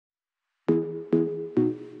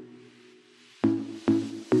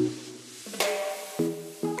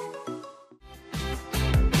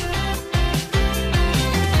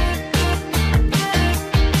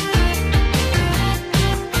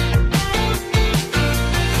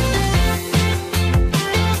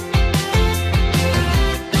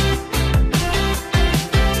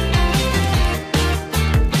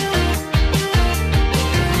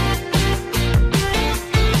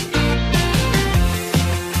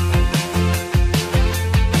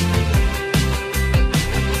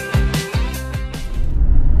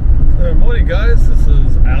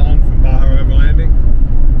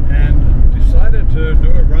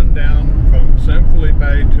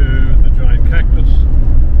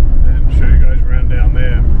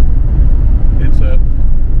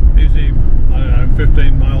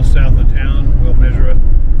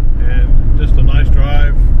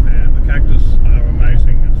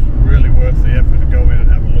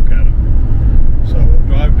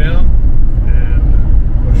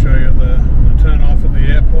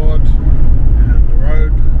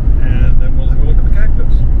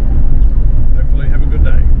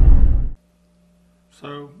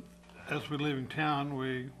As we're leaving town,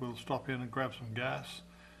 we will stop in and grab some gas.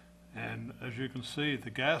 And as you can see, the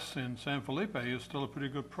gas in San Felipe is still a pretty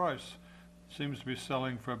good price. It seems to be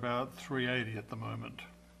selling for about $3.80 at the moment.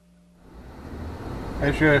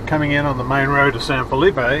 As you're coming in on the main road to San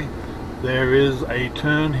Felipe, there is a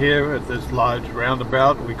turn here at this large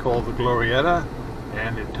roundabout we call the Glorieta,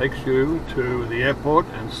 and it takes you to the airport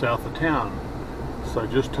and south of town. So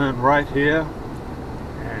just turn right here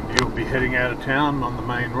and you'll be heading out of town on the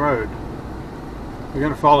main road. We're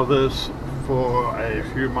going to follow this for a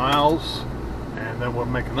few miles and then we'll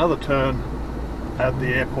make another turn at the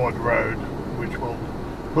airport road, which will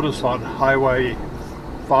put us on Highway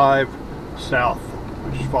 5 South,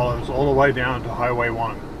 which follows all the way down to Highway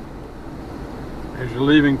 1. As you're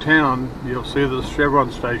leaving town, you'll see this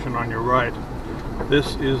Chevron station on your right.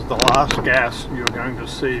 This is the last gas you're going to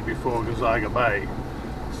see before Gonzaga Bay.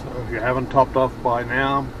 So if you haven't topped off by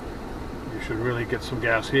now, you should really get some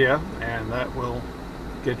gas here, and that will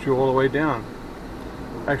get you all the way down.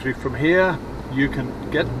 Actually, from here you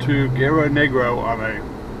can get to Guerrero Negro on a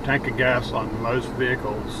tank of gas on most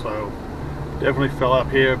vehicles, so definitely fill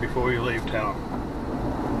up here before you leave town.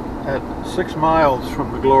 At 6 miles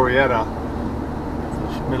from the Glorieta,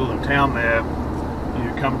 this middle of town there,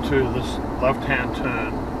 you come to this left-hand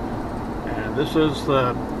turn, and this is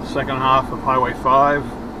the second half of Highway 5.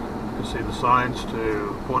 You can see the signs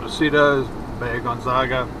to Portecitos, Bay of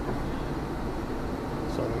Gonzaga.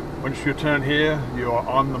 So once you turn here, you are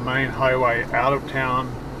on the main highway out of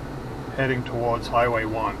town, heading towards Highway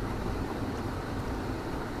 1.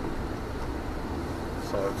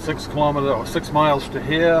 So 6 miles to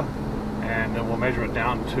here, and then we'll measure it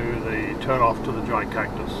down to the turnoff to the giant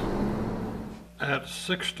cactus. At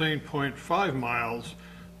 16.5 miles,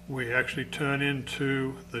 we actually turn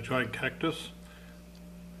into the giant cactus.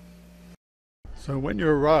 So when you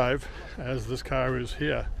arrive, as this car is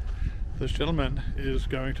here, this gentleman is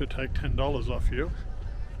going to take $10 off you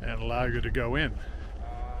and allow you to go in.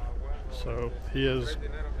 So he has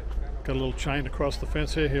got a little chain across the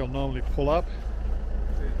fence here. He'll normally pull up,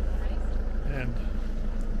 and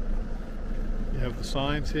you have the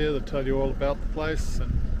signs here that tell you all about the place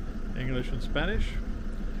in English and Spanish,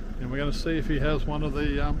 and we're going to see if he has one of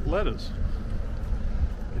the letters.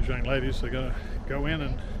 These young ladies are going to go in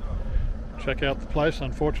and check out the place.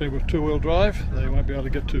 Unfortunately, with two-wheel drive, they won't be able to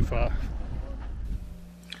get too far.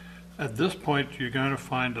 At this point, you're going to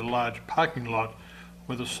find a large parking lot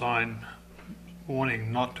with a sign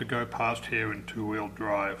warning not to go past here in two-wheel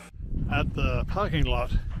drive. At the parking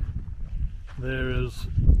lot, there is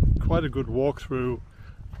quite a good walk through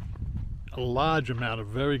a large amount of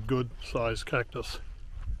very good sized cactus.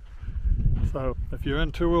 So if you're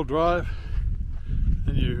in two-wheel drive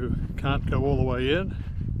and you can't go all the way in,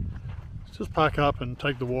 just park up and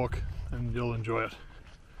take the walk and you'll enjoy it.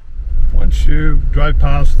 Once you drive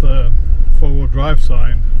past the four-wheel drive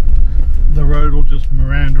sign, the road will just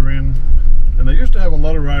meander in, and they used to have a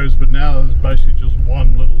lot of roads, but now there's basically just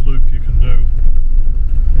one little loop you can do,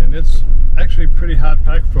 and it's actually pretty hard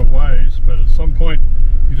packed for ways, but at some point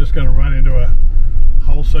you're just going to run into a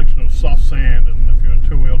whole section of soft sand, and if you're in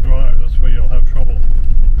two-wheel drive, that's where you'll have trouble.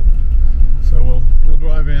 So we'll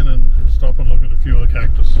drive in and stop and look at a few of the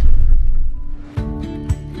cactus.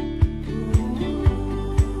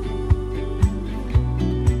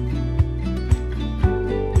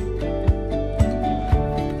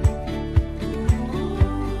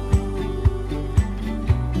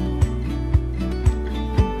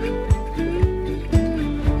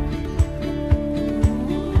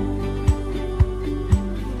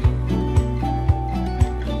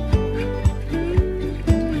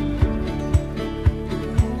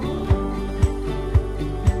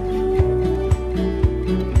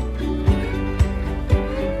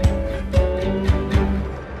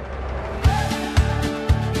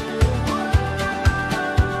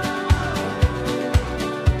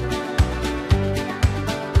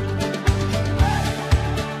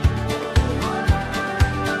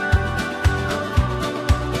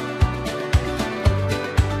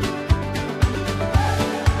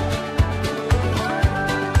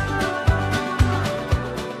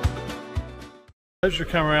 As you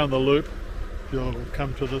come around the loop, you'll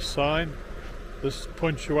come to this sign. This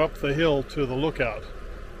points you up the hill to the lookout.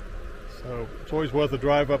 So it's always worth a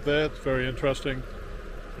drive up there. It's very interesting.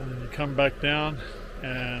 And then you come back down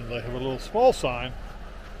and they have a little small sign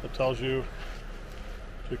that tells you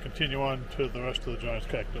to continue on to the rest of the giant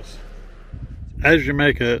cactus. As you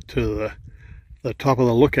make it to the top of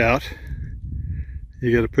the lookout,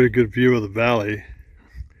 you get a pretty good view of the valley.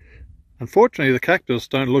 Unfortunately, the cactus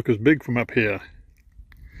don't look as big from up here.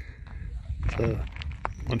 So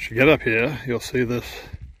once you get up here, you'll see this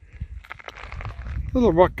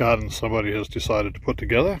Little rock garden somebody has decided to put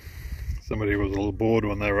together. Somebody was a little bored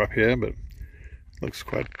when they were up here, but looks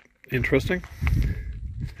quite interesting.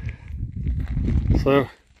 So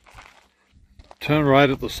turn right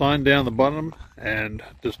at the sign down the bottom and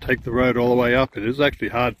just take the road all the way up. It is actually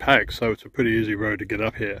hard packed, so it's a pretty easy road to get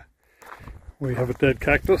up here. We have a dead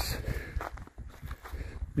cactus.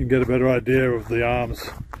 You can get a better idea of the arms,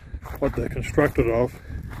 what they're constructed of.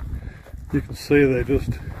 You can see they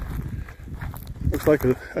just looks like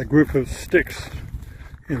a group of sticks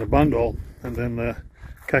in a bundle, and then the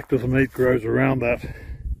cactus meat grows around that.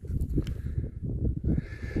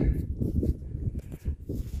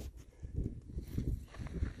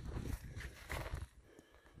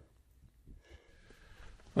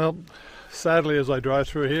 Well, sadly, as I drive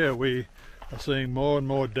through here, we are seeing more and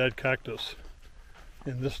more dead cactus.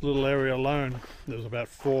 In this little area alone, there's about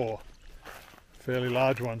 4 fairly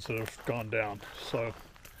large ones that have gone down. So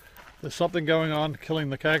there's something going on killing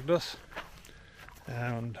the cactus,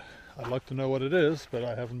 and I'd like to know what it is, but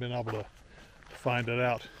I haven't been able to find it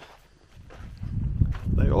out.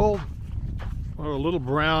 They all are a little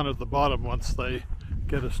brown at the bottom once they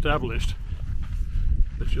get established,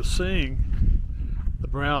 but you're seeing the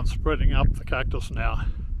brown spreading up the cactus now,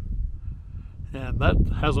 and that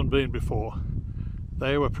hasn't been before.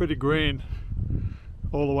 They were pretty green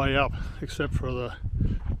all the way up, except for the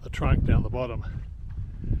trunk down the bottom.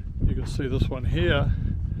 You can see this one here,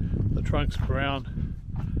 the trunk's brown,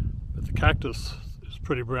 but the cactus is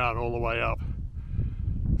pretty brown all the way up.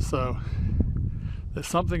 So there's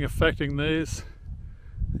something affecting these,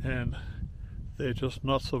 and they're just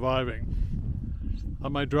not surviving.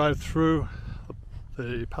 On my drive through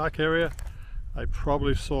the park area, I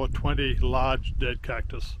probably saw 20 large dead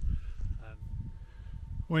cactus. And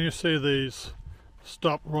when you see these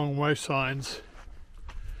stop wrong way signs,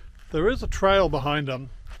 there is a trail behind them,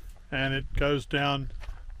 and it goes down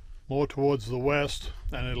more towards the west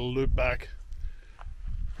and it'll loop back.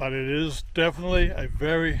 But it is definitely a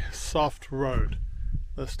very soft road.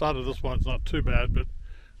 The start of this one's not too bad, but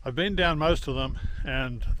I've been down most of them,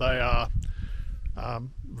 and they are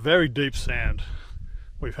very deep sand.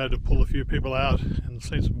 We've had to pull a few people out and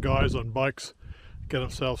seen some guys on bikes get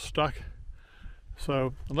themselves stuck.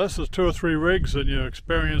 So unless there's 2 or 3 rigs and you're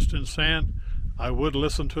experienced in sand, I would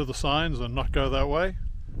listen to the signs and not go that way.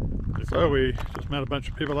 So we just met a bunch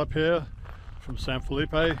of people up here from San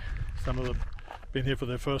Felipe. Some of them been here for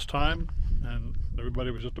their first time, and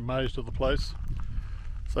everybody was just amazed at the place.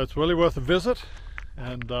 So it's really worth a visit,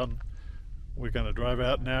 and we're going to drive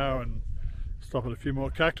out now and stop at a few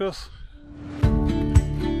more cactus